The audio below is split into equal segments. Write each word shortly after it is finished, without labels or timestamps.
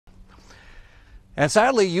And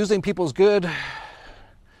sadly, using people's good,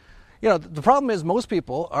 the problem is most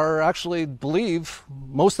people are actually believe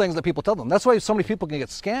most things that people tell them. That's why so many people can get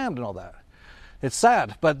scammed and all that. It's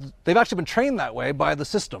sad, but they've actually been trained that way by the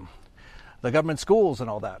system, the government schools and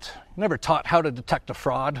all that. Never taught how to detect a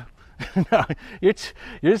fraud. No, you're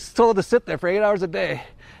just told to sit there for 8 hours a day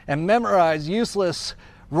and memorize useless,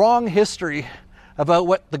 wrong history about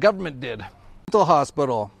what the government did. Mental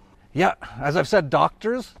hospital. Yeah, as I've said,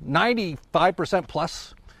 doctors, 95%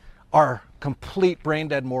 plus are complete brain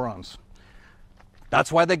dead morons.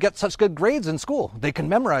 That's why they get such good grades in school. They can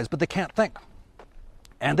memorize, but they can't think.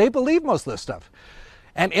 And they believe most of this stuff.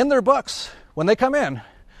 And in their books, when they come in,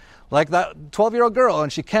 like that 12-year-old girl,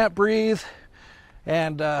 and she can't breathe,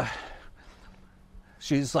 and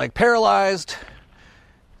she's like paralyzed,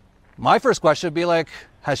 my first question would be like,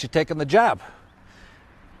 has she taken the jab?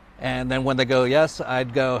 And then when they go, yes,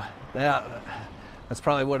 I'd go, yeah, that's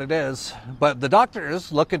probably what it is. But the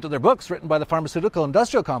doctors look into their books written by the pharmaceutical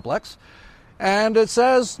industrial complex, and it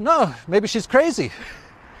says, no, maybe she's crazy.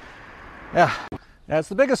 Yeah, it's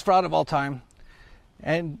the biggest fraud of all time.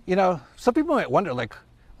 And, some people might wonder, like,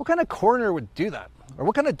 what kind of coroner would do that? Or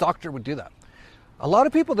what kind of doctor would do that? A lot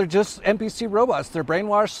of people, they're just NPC robots. They're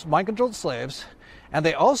brainwashed, mind-controlled slaves, and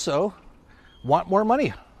they also want more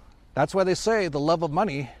money. That's why they say the love of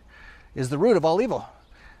money is the root of all evil.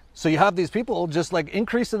 So you have these people just like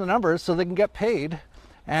increasing the numbers so they can get paid,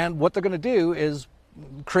 and what they're going to do is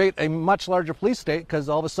create a much larger police state because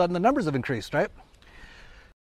all of a sudden the numbers have increased, right?